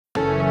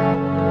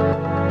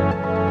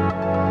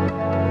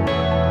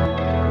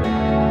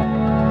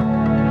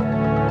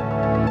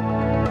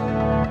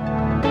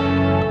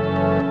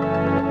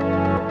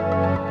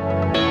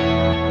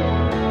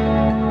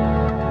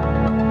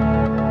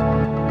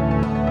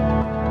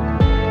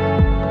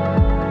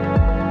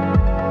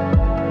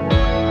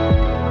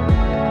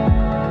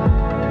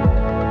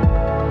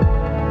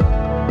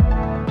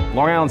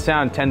Island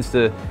Sound tends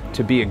to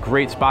be a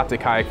great spot to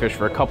kayak fish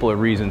for a couple of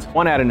reasons.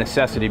 One, out of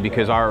necessity,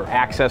 because our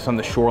access on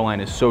the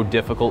shoreline is so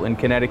difficult in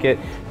Connecticut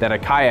that a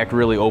kayak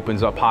really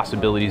opens up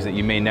possibilities that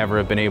you may never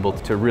have been able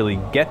to really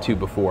get to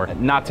before.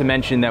 Not to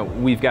mention that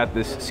we've got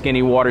this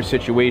skinny water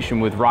situation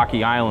with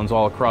rocky islands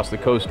all across the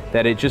coast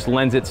that it just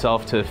lends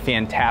itself to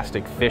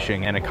fantastic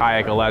fishing, and a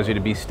kayak allows you to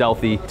be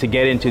stealthy, to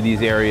get into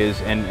these areas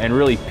and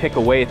really pick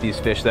away at these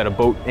fish that a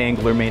boat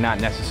angler may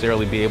not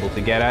necessarily be able to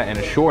get at and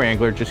a shore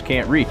angler just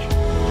can't reach.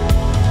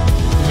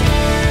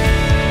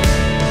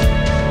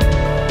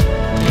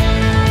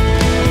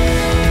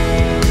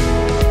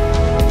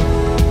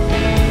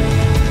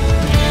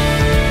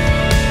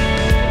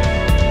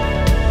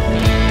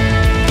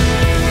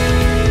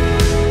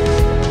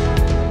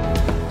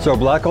 So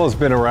Blackhall's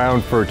been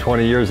around for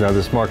 20 years now.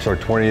 This marks our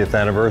 20th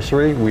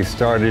anniversary. We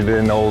started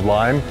in Old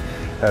Lyme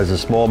as a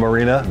small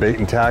marina, bait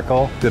and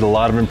tackle, did a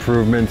lot of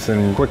improvements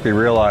and quickly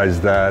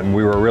realized that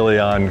we were really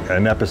on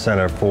an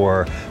epicenter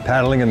for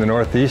paddling in the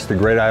Northeast, the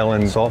Great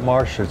Island Salt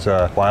Marsh. It's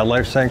a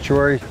wildlife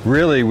sanctuary.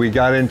 Really, we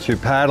got into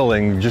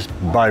paddling just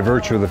by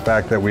virtue of the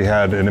fact that we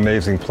had an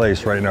amazing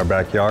place right in our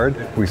backyard.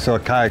 We saw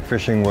kayak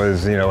fishing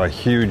was, a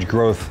huge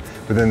growth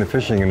within the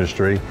fishing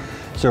industry.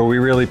 So we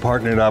really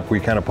partnered up. We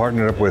kind of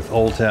partnered up with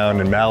Old Town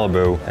and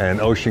Malibu and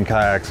Ocean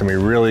Kayaks, and we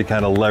really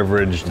kind of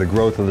leveraged the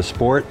growth of the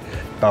sport.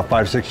 About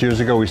 5-6 years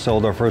ago, we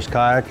sold our first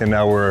kayak, and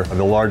now we're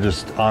the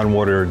largest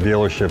on-water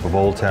dealership of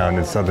Old Town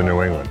in southern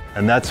New England.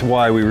 And that's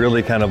why we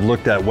really kind of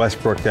looked at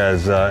Westbrook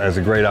as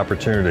a great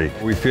opportunity.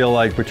 We feel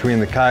like between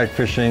the kayak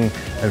fishing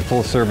and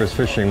full-service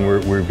fishing,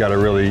 we've got a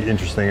really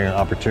interesting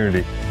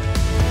opportunity.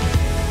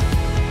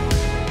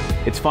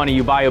 It's funny,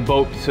 you buy a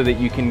boat so that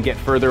you can get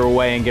further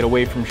away and get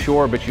away from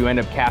shore, but you end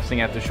up casting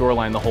at the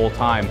shoreline the whole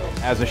time.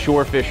 As a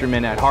shore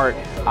fisherman at heart,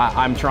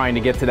 I'm trying to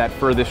get to that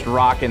furthest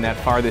rock and that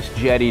farthest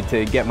jetty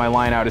to get my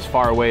line out as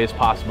far away as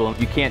possible.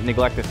 You can't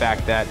neglect the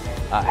fact that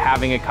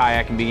having a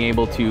kayak and being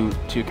able to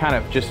kind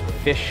of just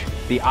fish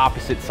the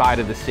opposite side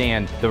of the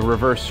sand, the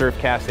reverse surf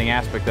casting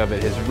aspect of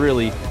it has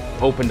really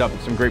opened up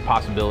some great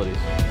possibilities.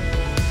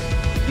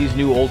 These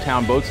new Old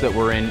Town boats that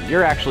we're in,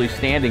 you're actually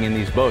standing in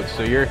these boats,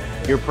 so you're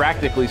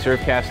practically surf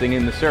casting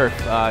in the surf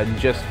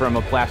just from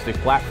a plastic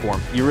platform.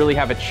 You really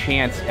have a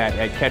chance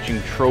at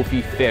catching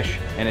trophy fish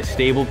in a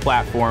stable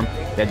platform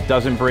that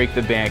doesn't break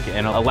the bank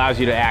and allows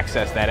you to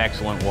access that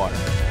excellent water.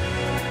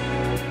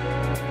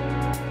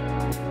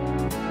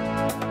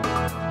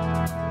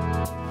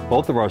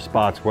 Both of our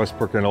spots,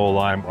 Westbrook and Old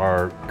Lyme,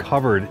 are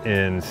covered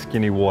in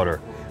skinny water.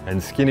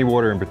 And skinny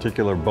water in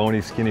particular, bony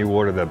skinny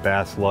water that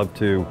bass love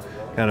to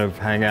kind of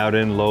hang out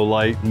in, low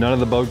light. None of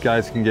the boat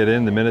guys can get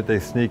in. The minute they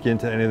sneak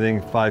into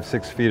anything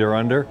 5-6 feet or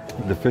under,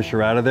 the fish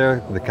are out of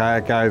there. The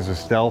kayak guys are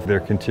stealth. They're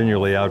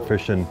continually out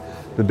fishing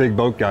the big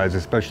boat guys,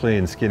 especially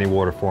in skinny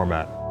water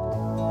format.